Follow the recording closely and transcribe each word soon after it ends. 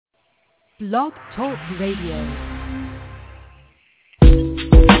Blog Talk Radio.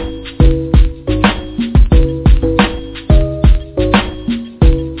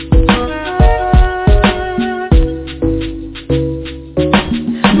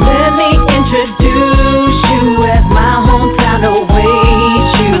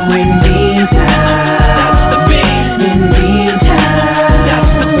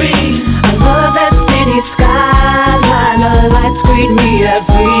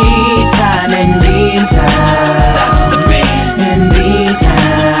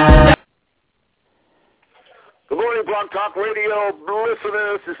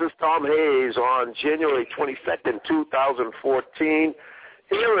 This is Tom Hayes on January 22nd, 2014,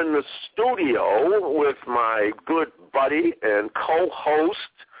 here in the studio with my good buddy and co-host,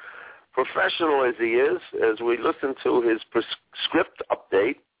 professional as he is, as we listen to his script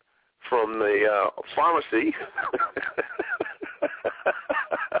update from the pharmacy.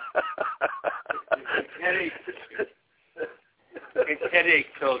 Headache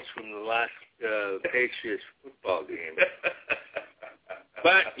pills from the last Patriots football game.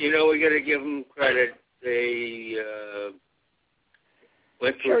 But, you know, we got to give them credit. They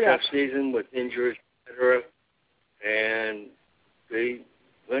went through a tough season with injuries, et cetera, and they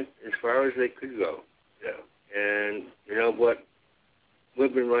went as far as they could go. Yeah. And you know what?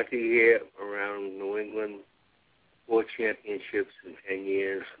 We've been lucky here around New England, 4 championships in 10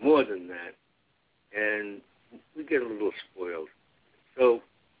 years, more than that. And we get a little spoiled. So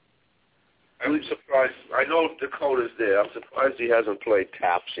I'm surprised. I know Dakota's there. I'm surprised he hasn't played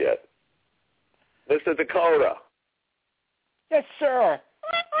taps yet. Mr. Dakota. Yes, sir.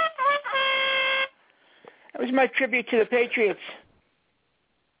 That was my tribute to the Patriots.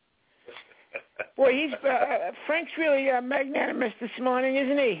 Boy, Frank's really magnanimous this morning,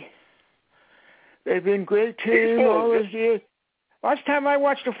 isn't he? They've been great team all this year. Last time I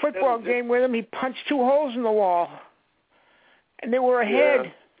watched a football game with him, he punched 2 holes in the wall, and they were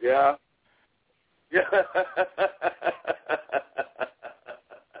ahead. Yeah.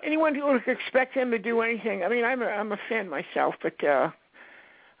 Anyone would expect him to do anything. I mean, I'm a fan myself, but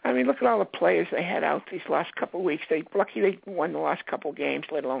I mean, look at all the players they had out these last couple of weeks. Lucky they won the last couple of games,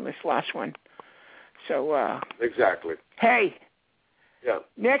 let alone this last one. So exactly. Hey. Yeah.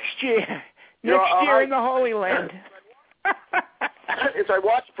 Next year in the Holy Land. As I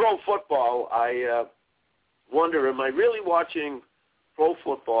watch pro football, I wonder, am I really watching pro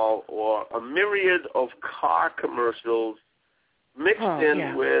football or a myriad of car commercials mixed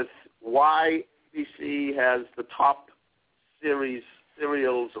with why ABC has the top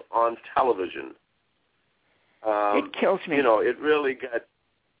serials on television? It kills me. You know, it really got...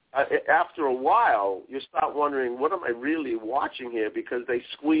 after a while, you start wondering, what am I really watching here? Because they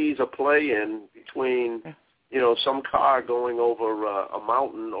squeeze a play in between, you know, some car going over a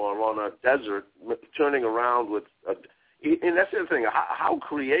mountain or on a desert, turning around with... and that's the other thing. How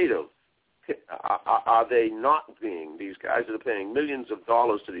creative are they not being, these guys that are paying millions of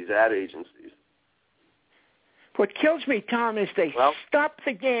dollars to these ad agencies? What kills me, Tom, is they stop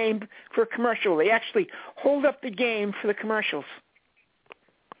the game for a commercial. They actually hold up the game for the commercials.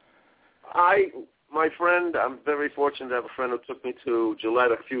 My friend, I'm very fortunate to have a friend who took me to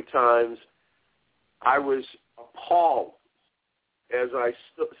Gillette a few times. I was appalled as I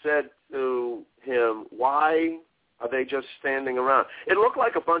said to him, why are they just standing around? It looked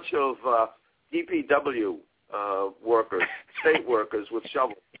like a bunch of DPW workers, state workers with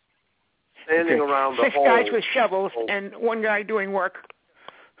shovels, standing around the hole. 6 guys with shovels and 1 guy doing work.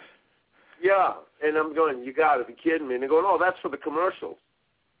 Yeah, and I'm going, you got to be kidding me. And they're going, oh, that's for the commercials.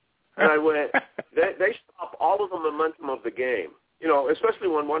 And I went, they stop all of the momentum of the game, you know, especially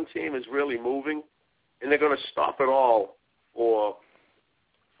when one team is really moving, and they're going to stop it all for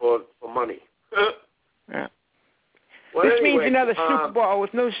money. Yeah. Well, this anyway, means another Super Bowl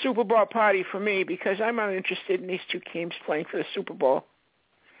with no Super Bowl party for me because I'm not interested in these 2 teams playing for the Super Bowl.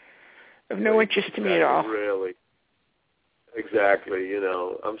 Of no interest to me at all. Really. Exactly, you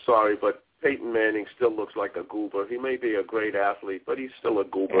know. I'm sorry, but Peyton Manning still looks like a goober. He may be a great athlete, but he's still a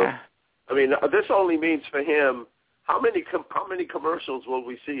goober. Yeah. I mean, this only means for him, how many commercials will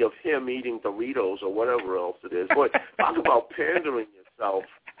we see of him eating Doritos or whatever else it is? Boy, talk about pandering yourself.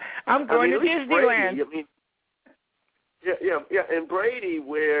 I'm going to Disneyland. Brady, yeah. And Brady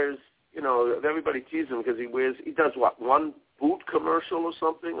wears, you know, everybody teases him because he does what, 1 boot commercial or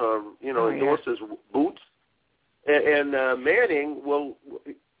something, or, you know, endorses boots. And Manning will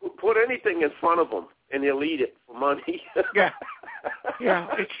put anything in front of him, and he'll eat it for money. Yeah,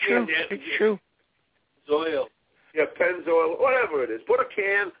 it's true. It's true. Oil. Yeah, Pennzoil, whatever it is. Put a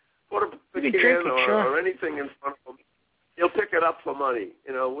can or anything in front of him. He'll pick it up for money.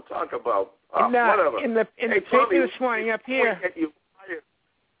 We'll talk about whatever. In the paper this morning up here.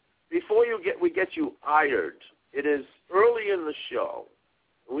 Before we get you hired, it is early in the show.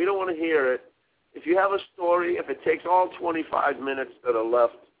 We don't want to hear it. If you have a story, if it takes all 25 minutes that are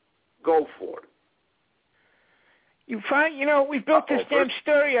left, go for it. You find, we've built this damn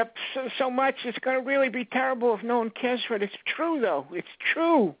story up so much, it's going to really be terrible if no one cares for it. It's true, though. It's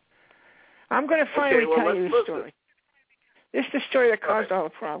true. I'm going to finally tell you this story. This is the story that caused all the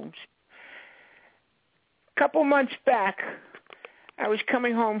problems. A couple months back, I was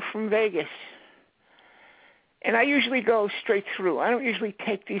coming home from Vegas. And I usually go straight through. I don't usually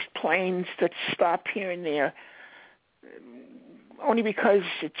take these planes that stop here and there, only because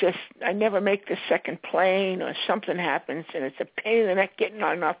I never make the second plane or something happens, and it's a pain in the neck getting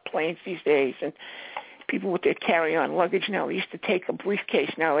on enough planes these days. And people with their carry-on luggage now, they used to take a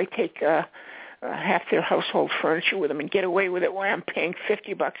briefcase. Now they take half their household furniture with them and get away with it while I'm paying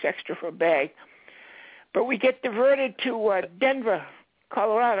 $50 extra for a bag. But we get diverted to Denver,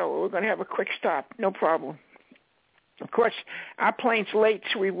 Colorado. We're going to have a quick stop. No problem. Of course, our plane's late,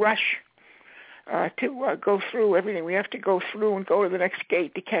 so we rush to go through everything. We have to go through and go to the next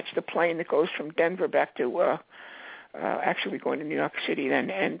gate to catch the plane that goes from Denver back to actually going to New York City then.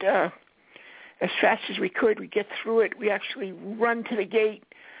 And as fast as we could, we get through it. We actually run to the gate.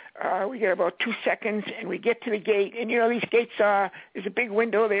 We get about 2 seconds, and we get to the gate. And, these gates there's a big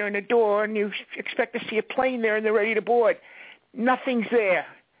window there in the door, and you expect to see a plane there, and they're ready to board. Nothing's there.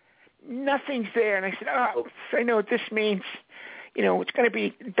 Nothing's there. And I said, I know what this means. It's going to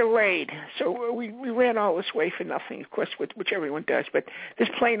be delayed. So we ran all this way for nothing, of course, which everyone does. But this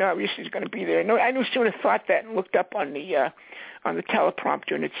plane obviously is going to be there. No, I no sooner thought that and looked up on the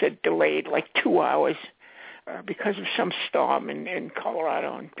teleprompter, and it said delayed like 2 hours because of some storm in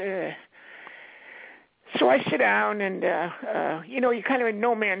Colorado. And so I sit down, and, you're kind of in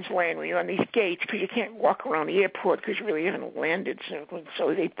no man's land when you're on these gates because you can't walk around the airport because you really haven't landed.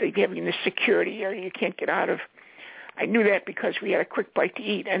 So they have you in the security area you can't get out of. I knew that because we had a quick bite to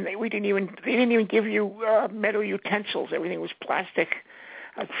eat, and they didn't even give you metal utensils. Everything was plastic.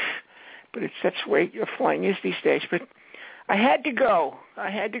 But that's the way your flying is these days. But I had to go.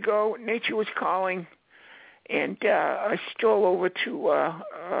 Nature was calling, and I strolled over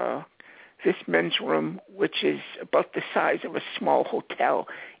to this men's room, which is about the size of a small hotel.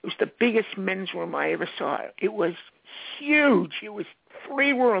 It was the biggest men's room I ever saw. It was huge. It was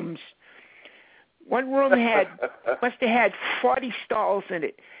 3 rooms. One room must have had 40 stalls in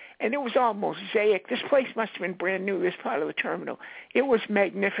it, and it was all mosaic. This place must have been brand new, this part of the terminal. It was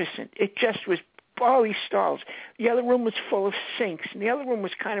magnificent. It just was all these stalls. The other room was full of sinks, and the other room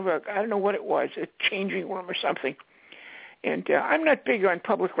was kind of I don't know what it was, a changing room or something. And I'm not big on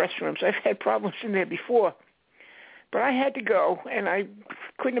public restrooms. I've had problems in there before. But I had to go, and I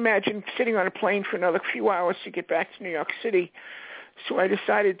couldn't imagine sitting on a plane for another few hours to get back to New York City. So I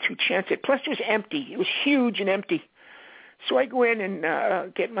decided to chance it. Plus, it was empty. It was huge and empty. So I go in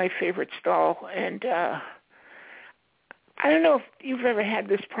and get my favorite stall. And I don't know if you've ever had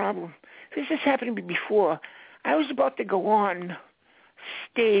this problem. This has happened to me before. I was about to go on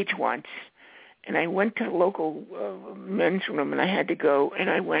stage once, and I went to the local men's room, and I had to go. And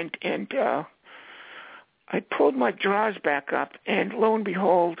I went, and I pulled my drawers back up, and lo and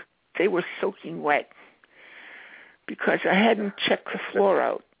behold, they were soaking wet, because I hadn't checked the floor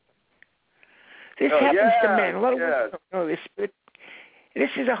out. This happens to men. A lot of women don't know this, but this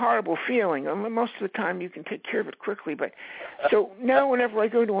is a horrible feeling. Most of the time you can take care of it quickly, but so now whenever I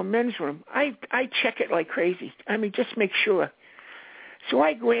go to a men's room, I check it like crazy. I mean, just make sure. So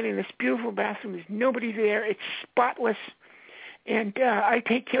I go in this beautiful bathroom. There's nobody there. It's spotless, and I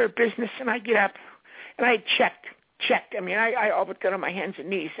take care of business, and I get up, and I checked. I mean, I all but got on my hands and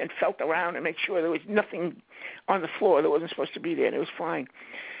knees and felt around and make sure there was nothing on the floor that wasn't supposed to be there, and it was fine.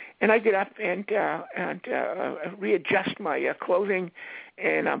 And I get up and readjust my clothing,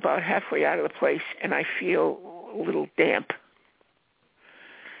 and I'm about halfway out of the place, and I feel a little damp.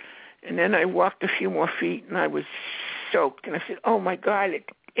 And then I walked a few more feet, and I was soaked. And I said, oh, my God,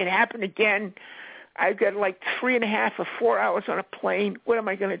 it happened again. I've got like 3.5 or 4 hours on a plane. What am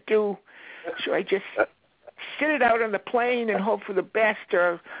I going to do? So I just sit it out on the plane and hope for the best,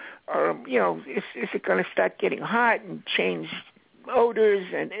 or is it going to start getting hot and change odors?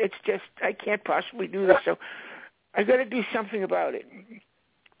 And it's just, I can't possibly do this. So I got to do something about it.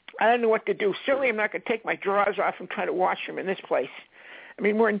 I don't know what to do. Certainly I'm not going to take my drawers off and try to wash them in this place. I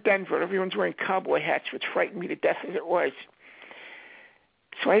mean, we're in Denver. Everyone's wearing cowboy hats, which frightened me to death as it was.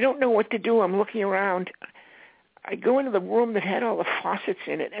 So I don't know what to do. I'm looking around. I go into the room that had all the faucets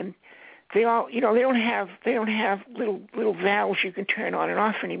in it, and they all, they don't have little valves you can turn on and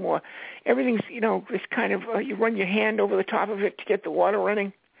off anymore. Everything's, it's kind of, you run your hand over the top of it to get the water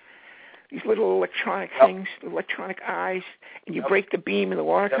running. These little electronic things, the electronic eyes, and you break the beam and the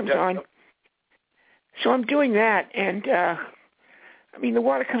water comes on. So I'm doing that, and the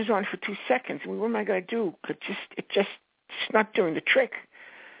water comes on for 2 seconds. What am I going to do? It's not doing the trick.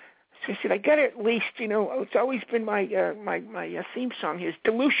 So I said, I got to at least, it's always been my theme song here.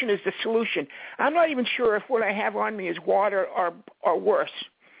 Dilution is the solution. I'm not even sure if what I have on me is water or worse.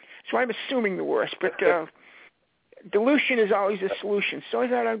 So I'm assuming the worst, but dilution is always a solution. So I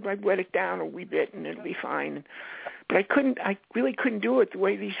thought I'd wet it down a wee bit and it'll be fine. But I really couldn't do it the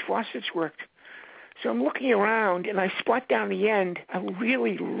way these faucets worked. So I'm looking around and I spot down the end a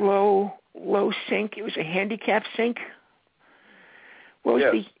really low sink. It was a handicap sink. Well,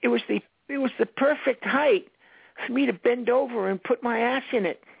 it was the perfect height for me to bend over and put my ass in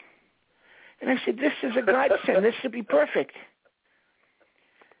it. And I said, this is a godsend. This would be perfect.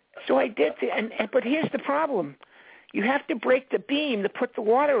 So I did but here's the problem. You have to break the beam to put the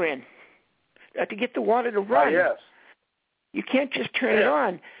water in, to get the water to run. Yes. You can't just turn it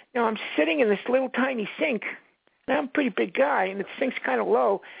on. Now, I'm sitting in this little tiny sink. Now, I'm a pretty big guy, and the sink's kind of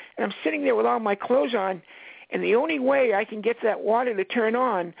low, and I'm sitting there with all my clothes on, and the only way I can get that water to turn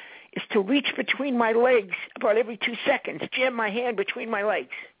on is to reach between my legs about every 2 seconds, jam my hand between my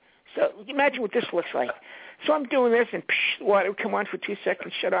legs. So imagine what this looks like. So I'm doing this, and the water would come on for 2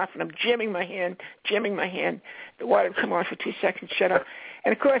 seconds, shut off, and I'm jamming my hand. The water would come on for 2 seconds, shut off.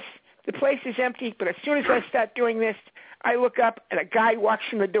 And, of course, the place is empty, but as soon as I start doing this, I look up, and a guy walks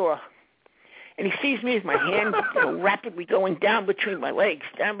in the door. And he sees me as my hand rapidly going down between my legs.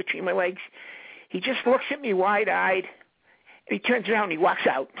 He just looks at me wide-eyed, and he turns around and he walks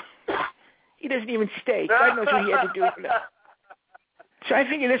out. He doesn't even stay. God knows what he had to do for that. So I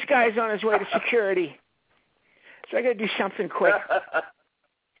figure this guy's on his way to security. So I got to do something quick.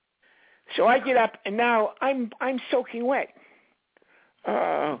 So I get up, and now I'm soaking wet.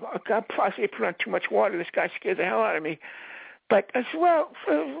 God possibly put on too much water. This guy scared the hell out of me. But I said, well,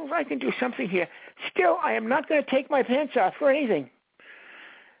 I can do something here. Still, I am not going to take my pants off for anything.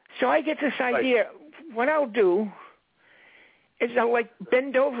 So I get this idea. Right. What I'll do is I'll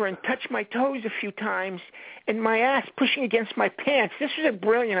bend over and touch my toes a few times, and my ass pushing against my pants. This was a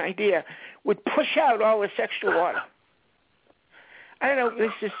brilliant idea. Would push out all this extra water. I don't know.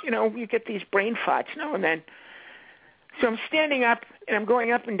 This is, you get these brain farts now and then. So I'm standing up, and I'm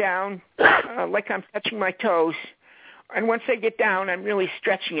going up and down like I'm touching my toes. And once I get down, I'm really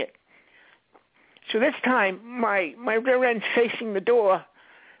stretching it. So this time, my rear end's facing the door,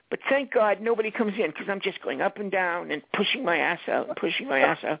 but thank God nobody comes in because I'm just going up and down and pushing my ass out.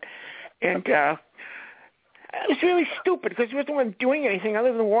 And it was really stupid because I wasn't doing anything other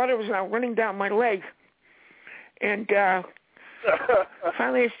than the water was now running down my leg. And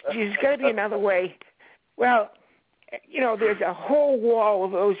finally, there's got to be another way. Well, there's a whole wall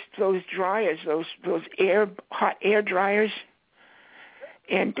of those dryers, those hot air dryers,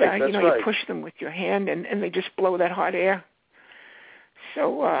 and you push them with your hand, and they just blow that hot air.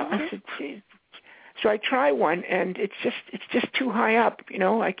 So I said, geez. So I try one, and it's just too high up.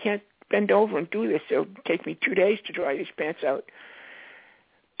 I can't bend over and do this. It'll take me 2 days to dry these pants out.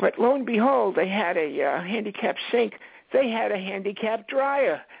 But lo and behold, they had a handicap sink. They had a handicap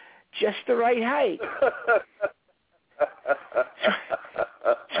dryer, just the right height.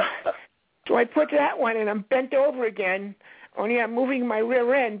 So I put that one, and I'm bent over again, only I'm moving my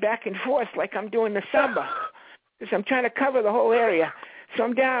rear end back and forth like I'm doing the samba, because I'm trying to cover the whole area. So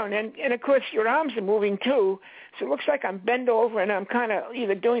I'm down, and of course your arms are moving too, so it looks like I'm bent over, and I'm kind of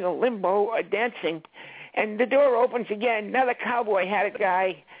either doing a limbo or dancing. And the door opens again, another cowboy hat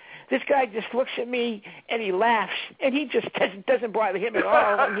guy. This guy just looks at me, and he laughs, and he just doesn't bother him at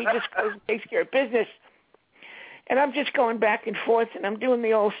all, and he just goes and takes care of business. And I'm just going back and forth, and I'm doing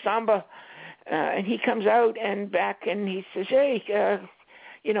the old samba. And he comes out and back, and he says, hey,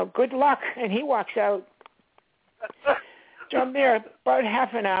 good luck. And he walks out. So I'm there about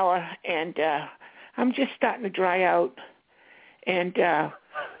half an hour, and I'm just starting to dry out. And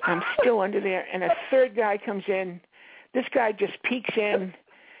I'm still under there. And a third guy comes in. This guy just peeks in,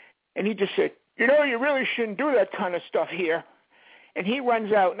 and he just said, you really shouldn't do that kind of stuff here. And he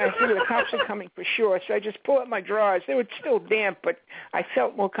runs out, and I figure the cops are coming for sure. So I just pull up my drawers. They were still damp, but I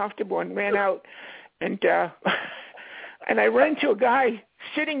felt more comfortable and ran out. And I ran into a guy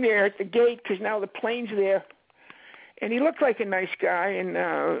sitting there at the gate because now the plane's there. And he looked like a nice guy, and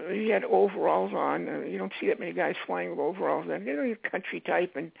he had overalls on. You don't see that many guys flying with overalls on. He's a country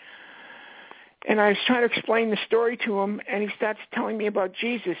type. And I was trying to explain the story to him, and he starts telling me about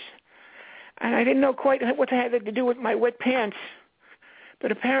Jesus. And I didn't know quite what that had to do with my wet pants.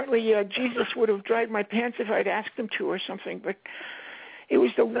 But apparently Jesus would have dried my pants if I'd asked him to or something. But it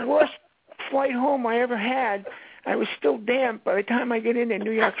was the worst flight home I ever had. I was still damp. By the time I get into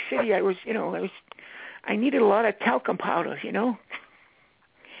New York City, I needed a lot of talcum powder,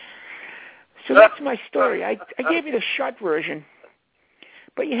 So that's my story. I gave you the short version.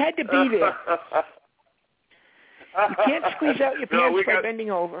 But you had to be there. You can't squeeze out your pants by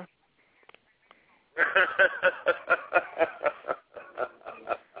bending over.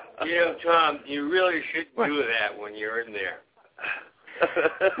 Tom, you really shouldn't do that when you're in there.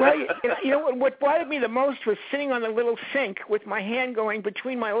 Well, what bothered me the most was sitting on the little sink with my hand going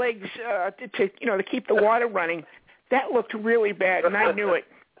between my legs to keep the water running. That looked really bad, and I knew it.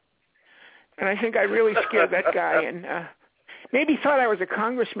 And I think I really scared that guy, and maybe thought I was a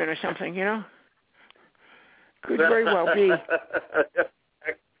congressman or something, Could very well be.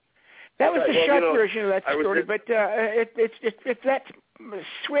 That was the short version of that story, but it's that. I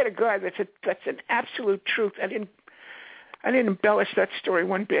swear to God, that's an absolute truth. I didn't embellish that story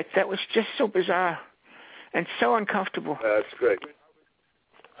one bit. That was just so bizarre and so uncomfortable. That's great.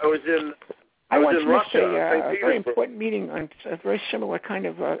 I was in missed Russia, a very important meeting on a very similar kind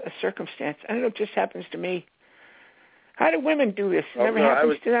of a circumstance. I don't know if it just happens to me. How do women do this? It never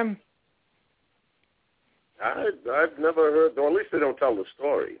happens to them. I've never heard, or at least they don't tell the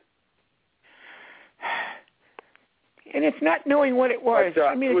story. And it's not knowing what it was.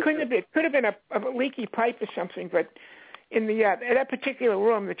 But, it could have been a leaky pipe or something, but in the that particular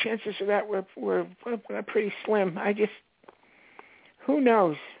room, the chances of that were pretty slim. Who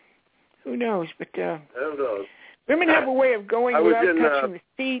knows? But women have a way of going without touching the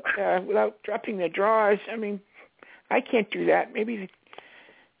seat, without dropping their drawers. I can't do that. Maybe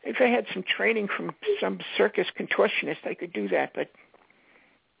if I had some training from some circus contortionist, I could do that. But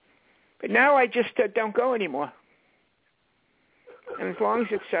now I just don't go anymore. And as long as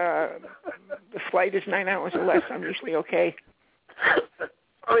it's the flight is 9 hours or less, I'm usually okay.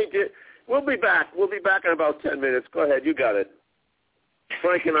 We'll be back. We'll be back in about 10 minutes. Go ahead. You got it.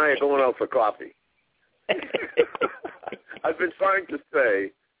 Frank and I are going out for coffee. I've been trying to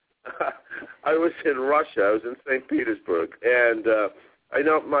say, I was in Russia. I was in St. Petersburg. And I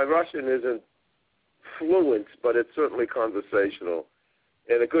know my Russian isn't fluent, but it's certainly conversational.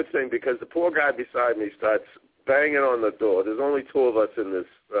 And a good thing, because the poor guy beside me starts banging on the door. There's only two of us in this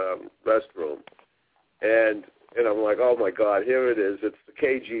restroom. And I'm like, oh, my God, here it is. It's the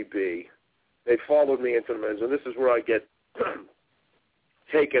KGB. They followed me into the men's room. This is where I get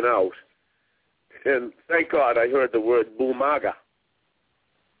taken out. And thank God I heard the word bumaga,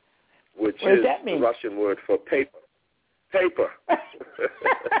 which is the Russian word for paper. Paper.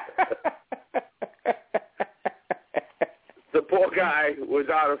 The poor guy was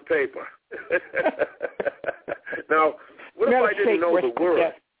out of paper. Now, what if I didn't know the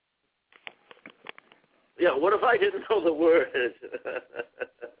word? Yeah, what if I didn't know the word?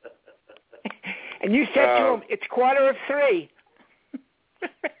 And you said to him, it's 3:15.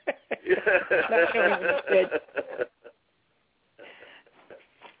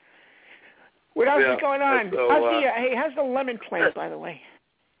 What else is going on? So, how's the lemon plant, by the way?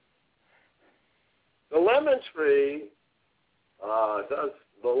 The lemon tree,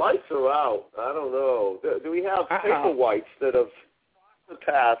 the lights are out. I don't know. Do we have paper whites that have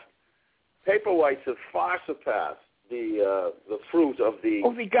surpassed? Paper whites have far surpassed the fruit of the.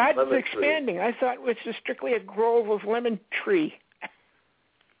 Oh, the garden's lemon expanding. Tree. I thought it was just strictly a grove of lemon tree.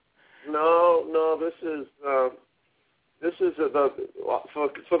 No. This is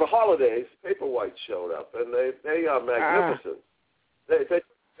for the holidays. Paper whites showed up, and they are magnificent.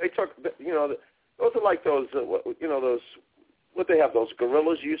 They took those are like those those what they have, those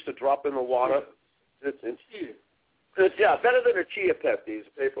gorillas used to drop in the water. It's better than a chia pet. These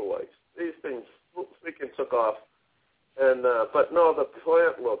paper whites. These things freaking took off, and but no, the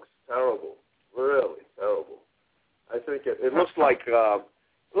plant looks terrible, really terrible. I think it looks like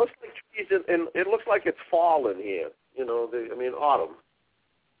trees, and it looks like it's fall in here. Autumn.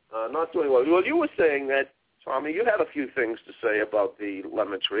 Not doing well. Well, you were saying that, Tommy, you had a few things to say about the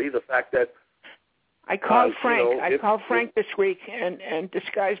lemon tree. The fact that I called Frank. I called Frank this week and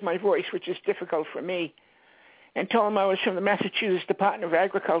disguised my voice, which is difficult for me, and told him I was from the Massachusetts Department of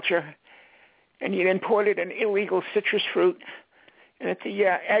Agriculture, and he'd imported an illegal citrus fruit, and that the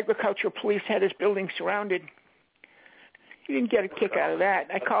agricultural police had his building surrounded. He didn't get a kick out of that.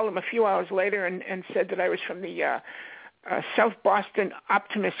 I called him a few hours later and said that I was from the South Boston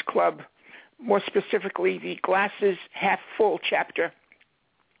Optimist Club, more specifically the Glasses Half Full chapter,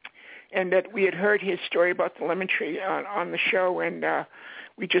 and that we had heard his story about the lemon tree on the show, and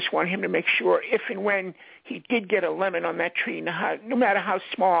We just want him to make sure if and when he did get a lemon on that tree, no matter how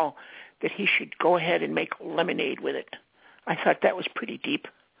small, that he should go ahead and make lemonade with it. I thought that was pretty deep.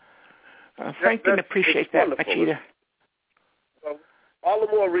 Frank didn't appreciate that much either. Well, all the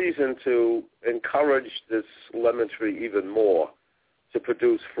more reason to encourage this lemon tree even more to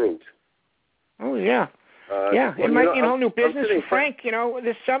produce fruit. Oh, yeah. It might be a whole new business for Frank,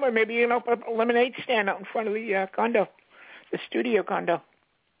 this summer. Maybe you can open up a lemonade stand out in front of the condo, the studio condo.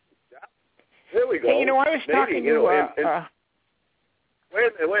 There we go. Hey, I was talking to...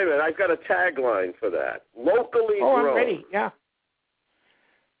 Wait a minute. I've got a tagline for that. Locally grown. I'm ready, yeah.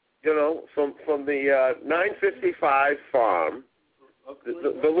 From the 955 farm,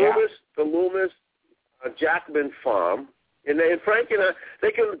 the Loomis Jackman farm, and Frank and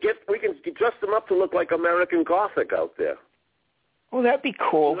we can dress them up to look like American Gothic out there. Oh, that'd be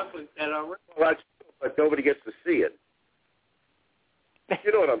cool. But nobody gets to see it.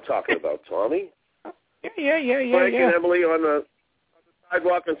 You know what I'm talking about, Tommy. Yeah. Frank and Emily on the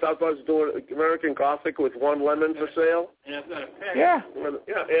sidewalk in South Boston doing American Gothic with one lemon for sale. And I've got a pen. Yeah,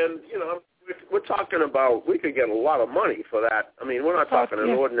 and we're talking about we could get a lot of money for that. I mean, we're not talking an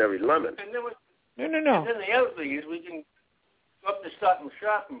ordinary lemon. No. And then the other thing is we can go up to Sutton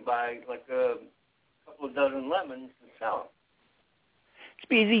Shop and buy like a couple of dozen lemons and sell them. It's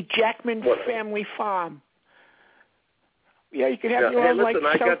be the Jackman family farm. Yeah, you could have your own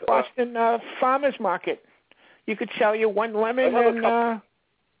South Boston farmers market. You could sell your one lemon and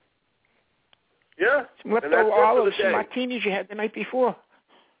some leftover olives and martinis you had the night before.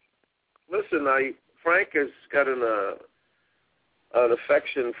 Listen, Frank has got an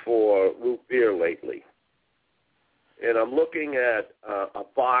affection for root beer lately, and I'm looking at a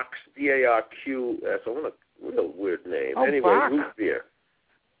box, BARQS. What a real weird name. Oh, anyway, Bach. root beer.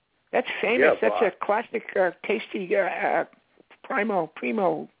 That's famous. Yeah, That's Bach. a classic, tasty primo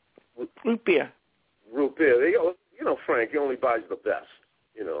root beer. Root beer. Frank, he only buys the best.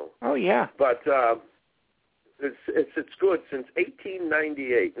 Oh yeah. But it's good since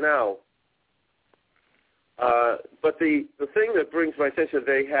 1898. Now, but the thing that brings my attention,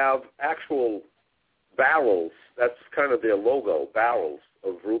 they have actual barrels. That's kind of their logo, barrels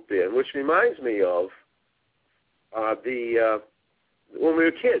of root beer, which reminds me of when we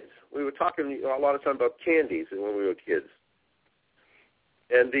were kids. We were talking a lot of time about candies when we were kids,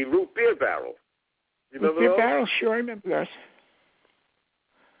 and the root beer barrel. You remember root beer those? barrel? Sure, I remember those.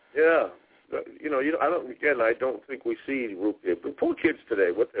 Yeah. I don't think we see root beer. But poor kids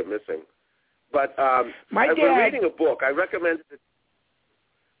today, what they're missing. But we're reading a book. I recommend it.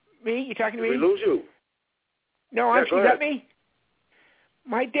 Me? You talking to me? Did we lose you? No, you got me?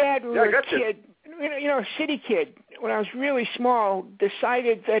 My dad, when we were a kid, a city kid, when I was really small,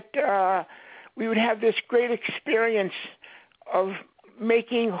 decided that we would have this great experience of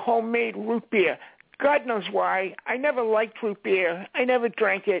making homemade root beer. God knows why. I never liked root beer. I never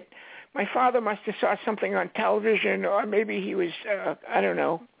drank it. My father must have saw something on television, or maybe he was,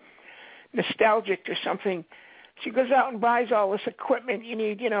 nostalgic or something. So he goes out and buys all this equipment. You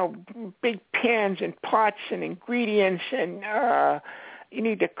need, big pans and pots and ingredients, and you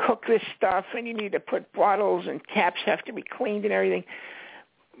need to cook this stuff, and you need to put bottles, and caps have to be cleaned and everything.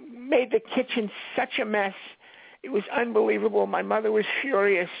 Made the kitchen such a mess. It was unbelievable. My mother was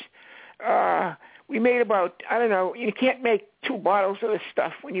furious. We made about, you can't make 2 bottles of this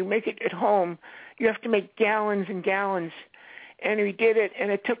stuff. When you make it at home, you have to make gallons and gallons. And we did it, and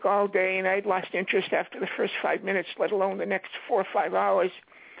it took all day, and I'd lost interest after the first 5 minutes, let alone the next 4 or 5 hours.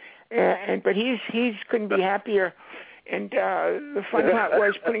 But he's couldn't be happier. And the fun part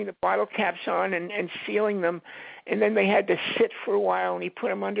was putting the bottle caps on and sealing them. And then they had to sit for a while, and he put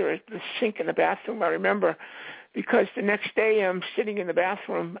them under the sink in the bathroom, I remember. Because the next day I'm sitting in the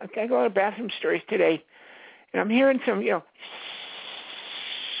bathroom. I got a lot of bathroom stories today. And I'm hearing some,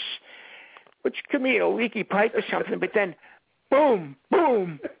 which could be a leaky pipe or something, but then boom,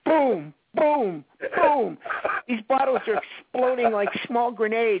 boom, boom, boom, boom. These bottles are exploding like small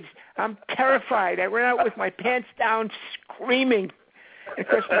grenades. I'm terrified. I ran out with my pants down screaming. And of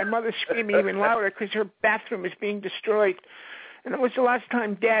course, my mother's screaming even louder because her bathroom is being destroyed. And it was the last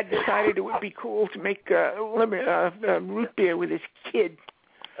time Dad decided it would be cool to make root beer with his kid.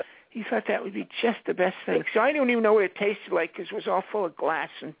 He thought that would be just the best thing. So I don't even know what it tasted like because it was all full of glass.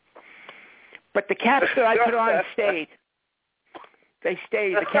 But the caps that I put on stayed. They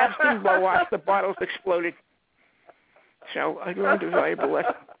stayed. The caps didn't blow off. The bottles exploded. So I learned a valuable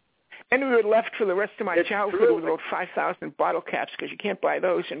lesson. And we were left for the rest of my childhood with about 5,000 bottle caps because you can't buy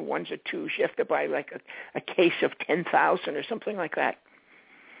those in ones or twos. You have to buy like a case of 10,000 or something like that.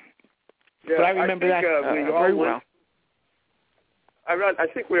 Yeah, but I remember that very well. I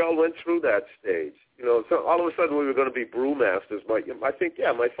think we all went through that stage. So all of a sudden we were going to be brewmasters. I think,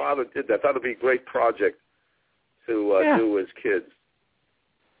 my father did that. That would be a great project to do as kids.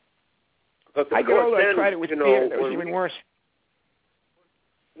 But I got older, I tried it with beer. That was even worse.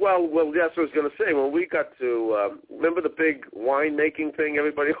 Well, that's what I was going to say. When we got to, remember the big wine-making thing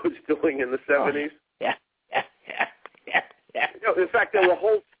everybody was doing in the 70s? Yeah. In fact, there were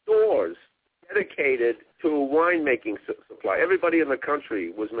whole stores dedicated to winemaking supply. Everybody in the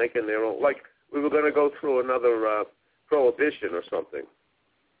country was making their own. Like we were going to go through another prohibition or something.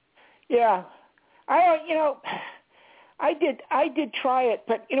 Yeah, I did try it,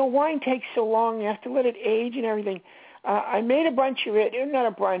 but wine takes so long. You have to let it age and everything. I made a bunch of it. Not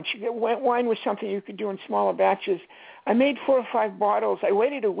a bunch. Wine was something you could do in smaller batches. I made 4 or 5 bottles. I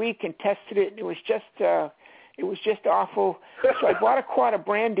waited a week and tested it, and it was just awful. So I bought a quart of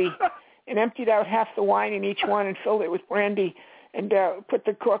brandy and emptied out half the wine in each one and filled it with brandy and put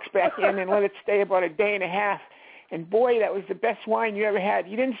the corks back in and let it stay about a day and a half. And boy, that was the best wine you ever had.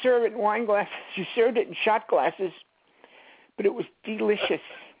 You didn't serve it in wine glasses. You served it in shot glasses. But it was delicious.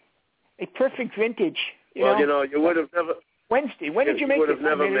 A perfect vintage. You would have never... Wednesday. When did you make it?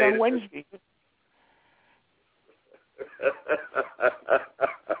 I made it on Wednesday.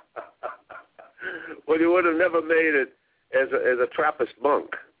 Well, you would have never made it as a Trappist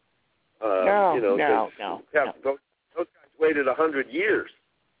monk. No. Those guys waited 100 years.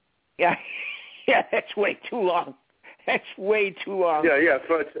 Yeah, that's way too long. That's way too long. Yeah.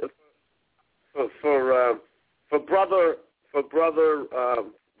 For brother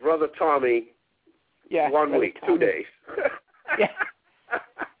Tommy. Yeah, 1 week, Tommy. 2 days. Yeah.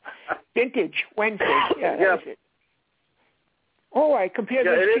 Vintage Wednesday. Yeah, that was it. Oh, I compared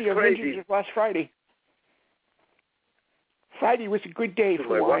this to your vintage of last Friday. Friday was a good day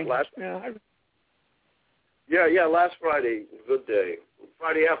for wine. Last Friday, good day.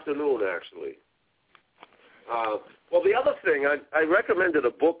 Friday afternoon, actually. Well, the other thing, I recommended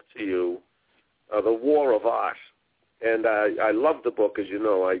a book to you, The War of Art, and I loved the book, as you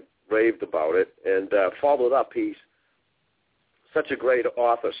know. I raved about it, and followed up. He's such a great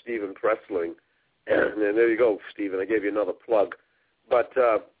author, Stephen Pressling. And there you go, Stephen. I gave you another plug. But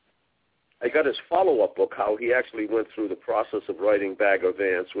I got his follow-up book, how he actually went through the process of writing Bagger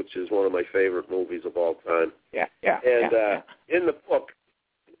Vance, which is one of my favorite movies of all time. In the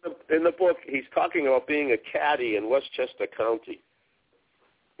book, he's talking about being a caddy in Westchester County.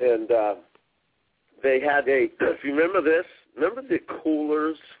 And they had if you remember this, remember the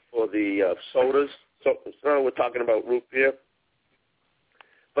coolers for the sodas? So we're talking about root beer.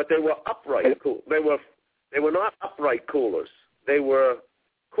 But they were upright coolers. They were not upright coolers. They were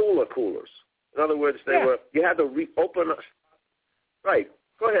cooler coolers. In other words, you had to open. Right.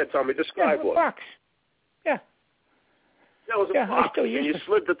 Go ahead, Tommy. Describe one. Box. Yeah. That was a box, and you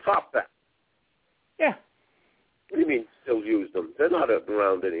slid the top back. Yeah. What do you mean still use them? They're not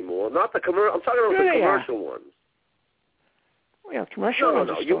around anymore. Not the commercial. I'm talking about the commercial ones. Well, commercial ones.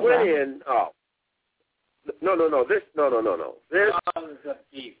 No. You went in. Oh. No. This. No. This.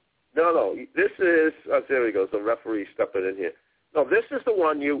 No. This is. There he goes. The referee stepping in here. No, this is the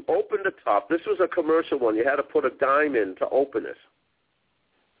one you opened the top. This was a commercial one. You had to put a dime in to open it.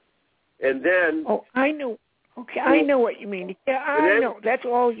 And then... Oh, I know. Okay, I know what you mean. Yeah, I know. That's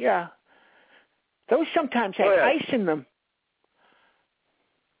all, yeah. Those sometimes had ice in them.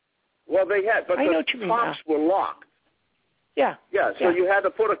 Well, they had, but the tops were locked. Yeah. Yeah, so you had to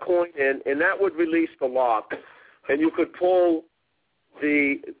put a coin in, and that would release the lock, and you could pull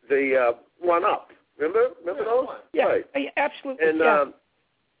the one up. Remember those? Yeah, right. Absolutely. And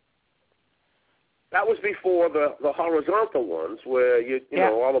that was before the horizontal ones, where you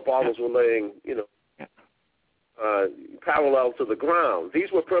know all the bottles were laying parallel to the ground.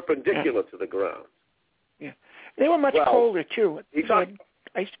 These were perpendicular to the ground. Yeah, they were much colder too.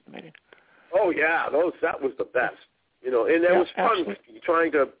 Oh yeah, that was the best. And it was fun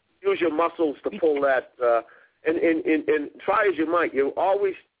trying to use your muscles to pull that. And try as you might, you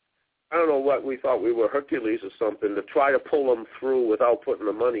always. I don't know what we thought we were, Hercules or something, to try to pull them through without putting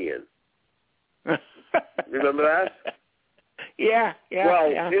the money in. Remember that? Yeah. Well,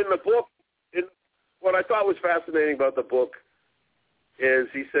 in the book, what I thought was fascinating about the book is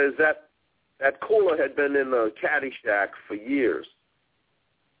he says that cooler had been in the caddy shack for years.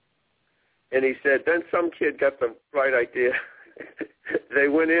 And he said, then some kid got the right idea. They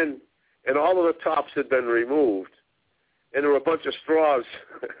went in, and all of the tops had been removed. And there were a bunch of straws.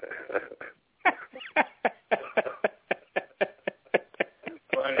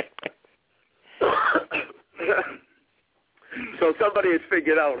 So somebody had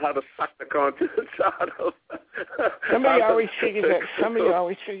figured out how to suck the contents out of Somebody always figures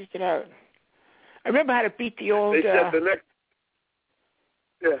it out. I remember how to beat the old. They said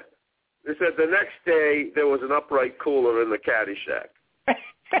They said the next day there was an upright cooler in the caddy shack.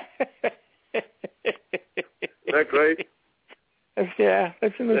 Isn't that great? That's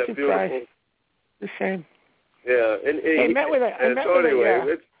a no surprise. The same. Yeah, I met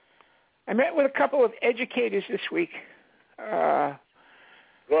with a couple of educators this week. Go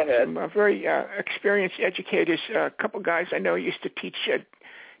ahead. Some very experienced educators. A couple guys I know used to teach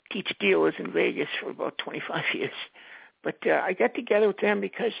dealers in Vegas for about 25 years. But I got together with them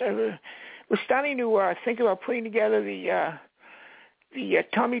because I was starting to think about putting together the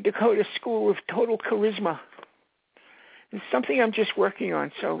Tommy Dakota School of Total Charisma. It's something I'm just working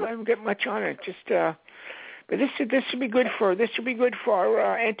on, so I haven't got much on it. But this would be good for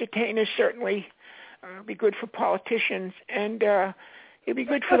entertainers, certainly. It'd be good for politicians, and it'd be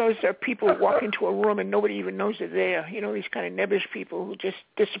good for those people who walk into a room and nobody even knows they're there. You know, these kind of nebbish people who just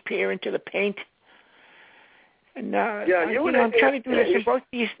disappear into the paint. And I'm trying to do this in both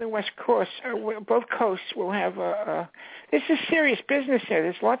the East and West Coast. Both coasts will have. This is serious business here.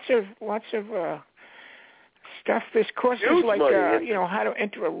 There's lots of stuff. There's courses like how to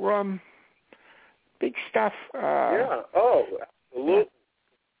enter a room. Big stuff. Oh, absolutely.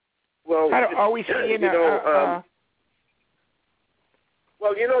 Well, how to always be in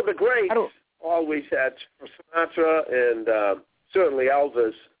well, the greats always had Sinatra and certainly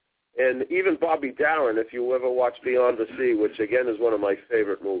Elvis. And even Bobby Darin, if you ever watch Beyond the Sea, which again is one of my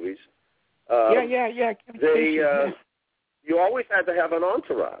favorite movies. Yeah. You always had to have an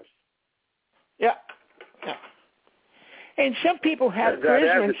entourage. Yeah. And some people have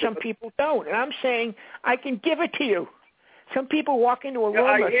charisma and some people don't. And I'm saying I can give it to you. Some people walk into a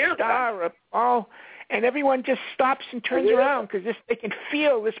room, a star, a ball, and everyone just stops and turns around because they can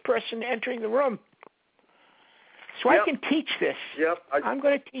feel this person entering the room. So I can teach this. I'm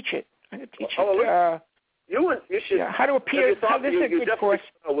going to teach it. I'm going to teach it. You should. How to appear. This is a good course.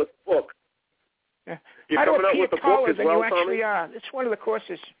 With a book. Yeah. How to appear taller than you actually are. It's one of the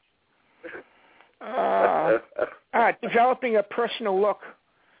courses. Developing a personal look.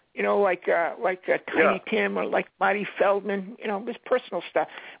 Like Tiny Tim or like Marty Feldman. This personal stuff.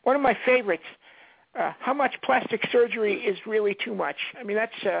 One of my favorites. How much plastic surgery is really too much? I mean,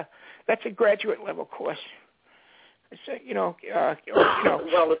 that's a graduate level course.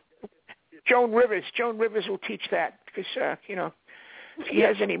 Joan Rivers will teach that because, if he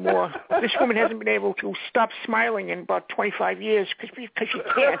has any more. This woman hasn't been able to stop smiling in about 25 years because she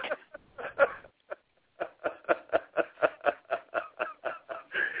can't.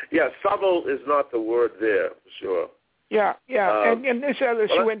 Yeah, subtle is not the word there, for sure. Yeah, and there's others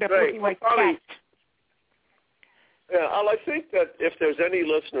who end up looking like cats. Yeah, I think that if there's any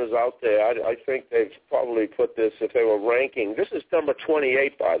listeners out there, I think they've probably put this, if they were ranking. This is number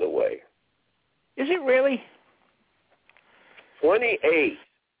 28, by the way. Is it really? 28.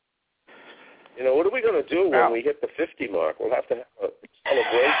 What are we going to do when we hit the 50 mark? We'll have to have a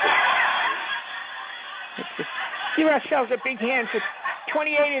celebration. Give ourselves a big hand for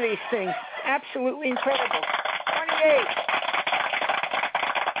 28 of these things. Absolutely incredible. 28.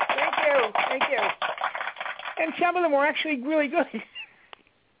 Thank you. And some of them were actually really good.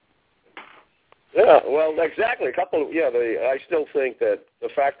 Yeah, well, exactly. A couple. I still think that the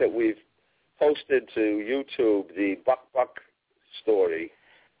fact that we've posted to YouTube the Buck story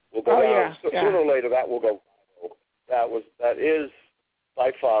will go down. Sooner or later, that will go. That is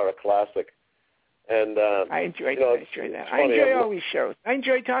by far a classic. And I enjoy that. I enjoy all these shows. I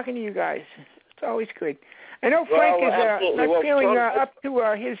enjoy talking to you guys. It's always good. I know Frank is not feeling up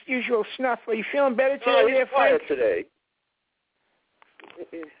to his usual snuff. Are you feeling better today, there, Frank? Today.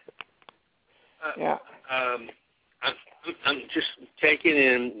 Yeah. I'm just taking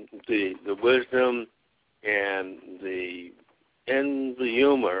in the wisdom and the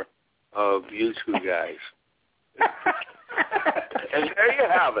humor of you two guys. And there you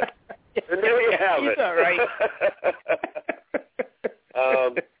have it. He's all right.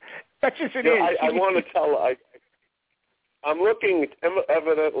 Such as it is. I want to tell. I'm looking.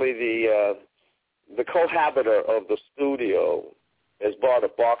 Evidently, the cohabiter of the studio has bought a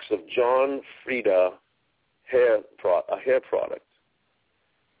box of John Frieda hair product,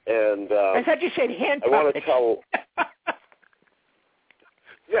 and I thought you said hand puppets. I want to tell.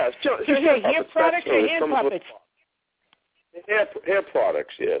 Yeah, it's John. Did you say hair products or hand puppets? Hair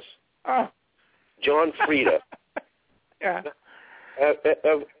products, yes. Oh. John Frieda. Yeah.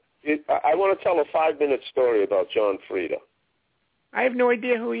 I want to tell a 5-minute story about John Frieda. I have no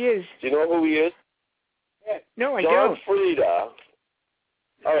idea who he is. Do you know who he is? No, I don't. John Frieda.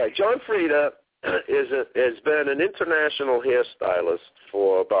 All right, John Frieda has been an international hairstylist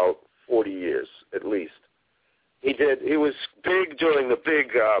for about 40 years at least. He was big during the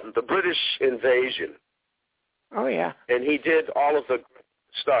British invasion. Oh yeah. And he did all of the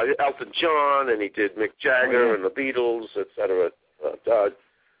stuff, Elton John, and he did Mick Jagger and the Beatles, etc. God,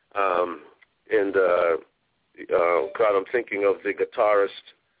 I'm thinking of the guitarist,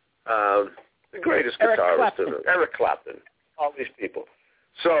 the greatest guitarist, Eric Clapton, all these people.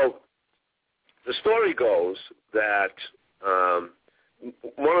 So the story goes that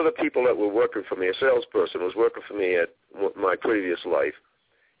one of the people that were working for me, a salesperson, was working for me at my previous life.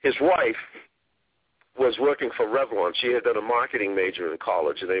 His wife was working for Revlon. She had done a marketing major in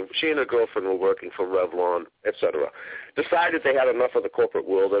college, and she and her girlfriend were working for Revlon, etc. Decided they had enough of the corporate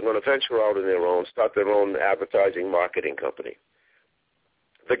world. They're going to venture out on their own, start their own advertising marketing company.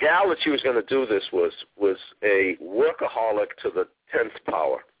 The gal that she was going to do this was a workaholic to the 10th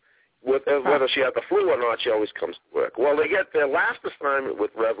power. Whether she had the flu or not, she always comes to work. Well, they get their last assignment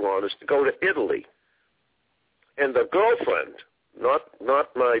with Revlon is to go to Italy. And the girlfriend, not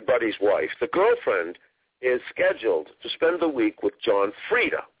my buddy's wife, the girlfriend is scheduled to spend the week with John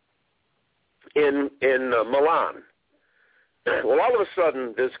Frieda in Milan. Well, all of a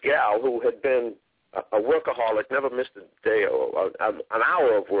sudden, this gal who had been a workaholic, never missed a day or an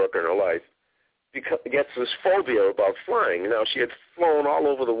hour of work in her life, gets this phobia about flying. Now, she had flown all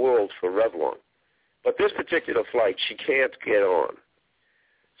over the world for Revlon, but this particular flight she can't get on.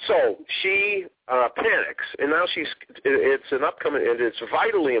 So she panics, and now it's an upcoming, and it's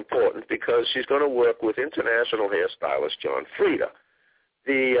vitally important because she's going to work with international hairstylist John Frieda.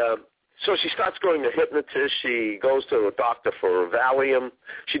 So she starts going to hypnotists. She goes to a doctor for Valium.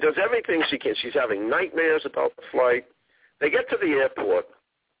 She does everything she can. She's having nightmares about the flight. They get to the airport.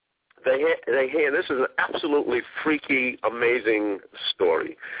 This is an absolutely freaky, amazing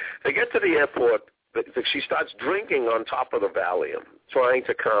story. They get to the airport. She starts drinking on top of the Valium, trying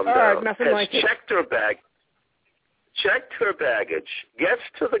to calm down. Checked her baggage, gets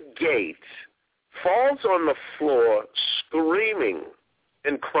to the gate, falls on the floor, screaming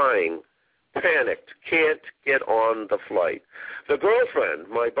and crying, panicked, can't get on the flight. The girlfriend,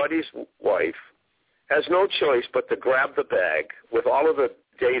 my buddy's wife, has no choice but to grab the bag with all of the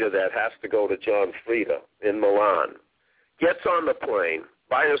data that has to go to John Frieda in Milan, gets on the plane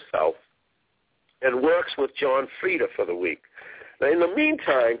by herself, and works with John Frieda for the week. Now, in the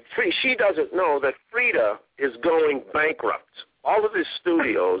meantime, she doesn't know that Frieda is going bankrupt. All of his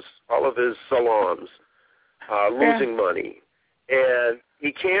studios, all of his salons are losing money, and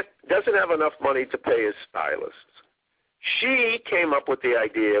he doesn't have enough money to pay his stylists. She came up with the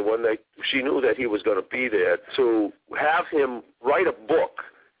idea when she knew that he was going to be there to have him write a book,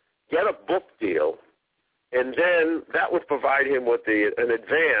 get a book deal, and then that would provide him with an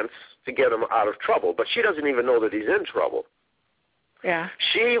advance to get him out of trouble. But she doesn't even know that he's in trouble. Yeah.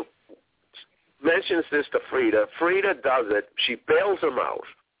 She mentions this to Frieda. Frieda does it. She bails him out.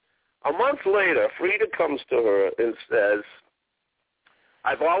 A month later, Frieda comes to her and says,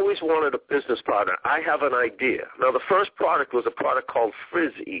 I've always wanted a business partner. I have an idea. Now, the first product was a product called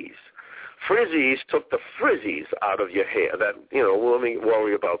Frizzies. Frizzies took the frizzies out of your hair. That, women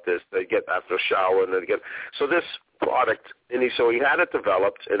worry about this. They get after a shower and they get. So this product, so he had it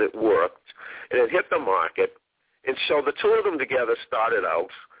developed and it worked and it hit the market. And so the two of them together started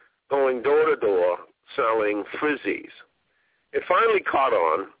out going door to door selling Frizzies. It finally caught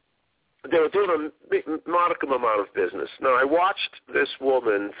on. They were doing a modicum amount of business. Now, I watched this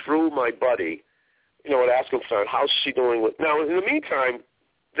woman through my buddy, at Askelstein, how's she doing with. Now, in the meantime,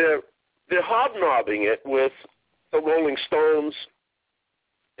 they're hobnobbing it with the Rolling Stones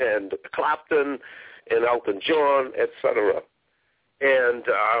and Clapton and Elton John, etc. And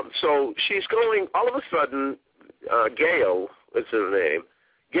so she's going, all of a sudden, Gail is her name.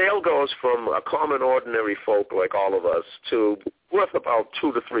 Gail goes from a common, ordinary folk like all of us to worth about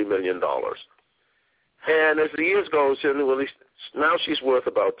 $2 to $3 million. And as the years goes in, now she's worth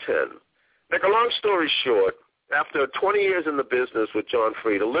about 10. Make a long story short, after 20 years in the business with John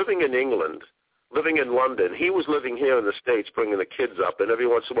Frieda, living in England, living in London, he was living here in the States, bringing the kids up, and every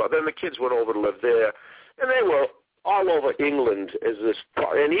once in a while, then the kids went over to live there, and they were all over England as this,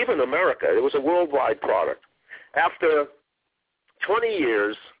 and even America. It was a worldwide product. After 20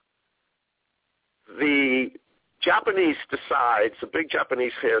 years, the Japanese the big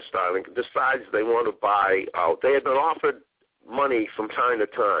Japanese hairstyling decides they want to buy out. They had been offered money from time to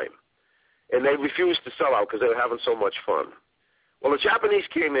time, and they refused to sell out because they were having so much fun. Well, the Japanese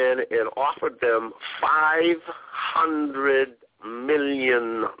came in and offered them $500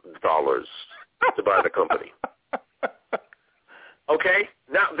 million to buy the company. Okay?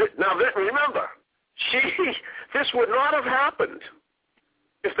 Now, remember, this would not have happened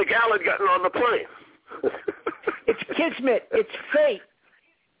if the gal had gotten on the plane. It's kismet. It's fate.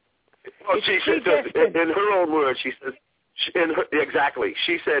 Well, she said, in her own words, she says, exactly.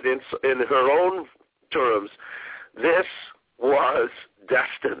 She said in her own terms, this was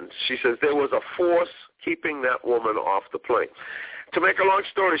destined. She says there was a force keeping that woman off the plane. To make a long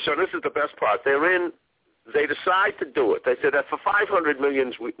story short, this is the best part. They decide to do it. They said that for $500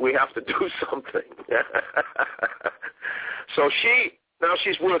 million, we have to do something. So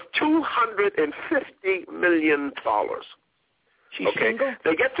she's worth $250 million. She's single?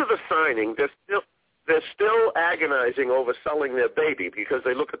 They get to the signing. They're still agonizing over selling their baby because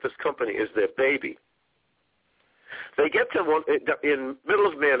they look at this company as their baby. They get to one in middle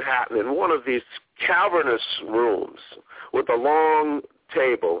of Manhattan in one of these cavernous rooms with a long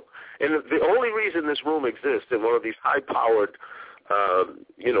table. And the only reason this room exists in one of these high-powered,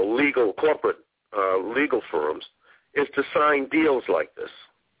 corporate legal firms is to sign deals like this.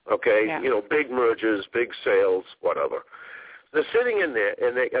 Okay, yeah. Big mergers, big sales, whatever. They're sitting in there,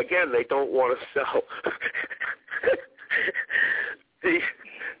 and they don't want to sell.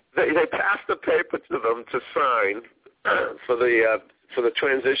 They pass the paper to them to sign for the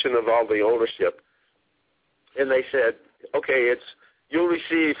transition of all the ownership, and they said, okay, you'll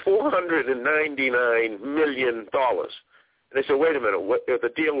receive $499 million. And they said, wait a minute, the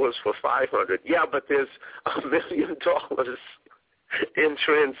deal was for $500. Yeah, but there's $1 million in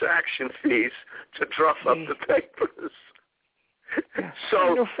transaction fees to drop up the papers. Yeah.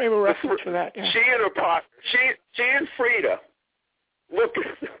 So no frame of reference for that. Yeah. She and her partner, she and Frida, look,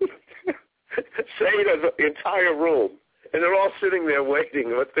 say to the entire room, and they're all sitting there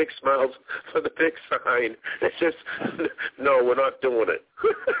waiting with big smiles for the big sign. It's just, no, we're not doing it.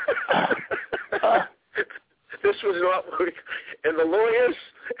 This was not, and the lawyers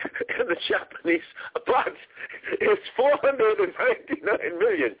and the Japanese, but it's $499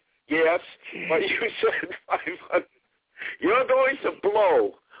 million. Yes, but you said $500. You're going to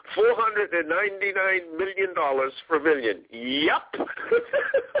blow $499 million for $1 million. Yep.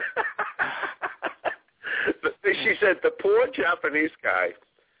 She said the poor Japanese guy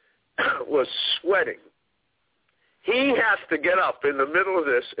was sweating. He has to get up in the middle of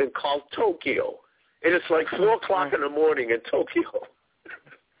this and call Tokyo. And it's like 4 o'clock in the morning in Tokyo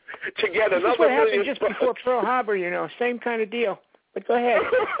to get another $1 million. This is what happened just before Pearl Harbor, same kind of deal. But go ahead.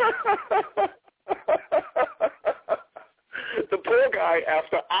 The poor guy,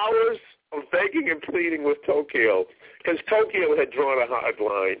 after hours of begging and pleading with Tokyo, because Tokyo had drawn a hard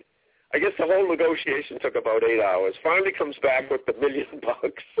line, I guess the whole negotiation took about 8 hours, finally comes back with the $1 million.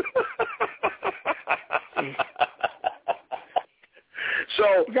 So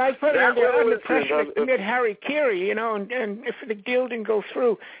the guys put it under pressure to commit harikiri, and if the deal didn't go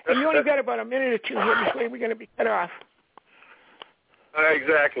through. And you only got about a minute or two here before we're going to be cut off.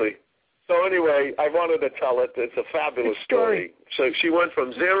 Exactly. So anyway, I wanted to tell it. It's a fabulous story. So she went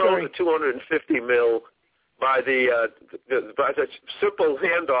from 0 to 250 mil by the simple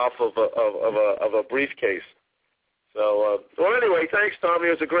handoff of a briefcase. So, well, anyway, thanks, Tommy.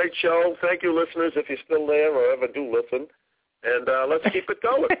 It was a great show. Thank you, listeners, if you're still there or ever do listen. And let's keep it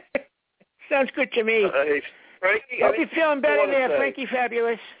going. Sounds good to me. Hey, Frankie, hope you're feeling better there, Frankie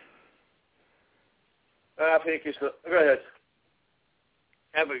Fabulous. Thank you, sir. Go ahead.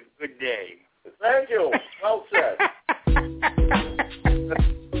 Have a good day. Thank you. Well said.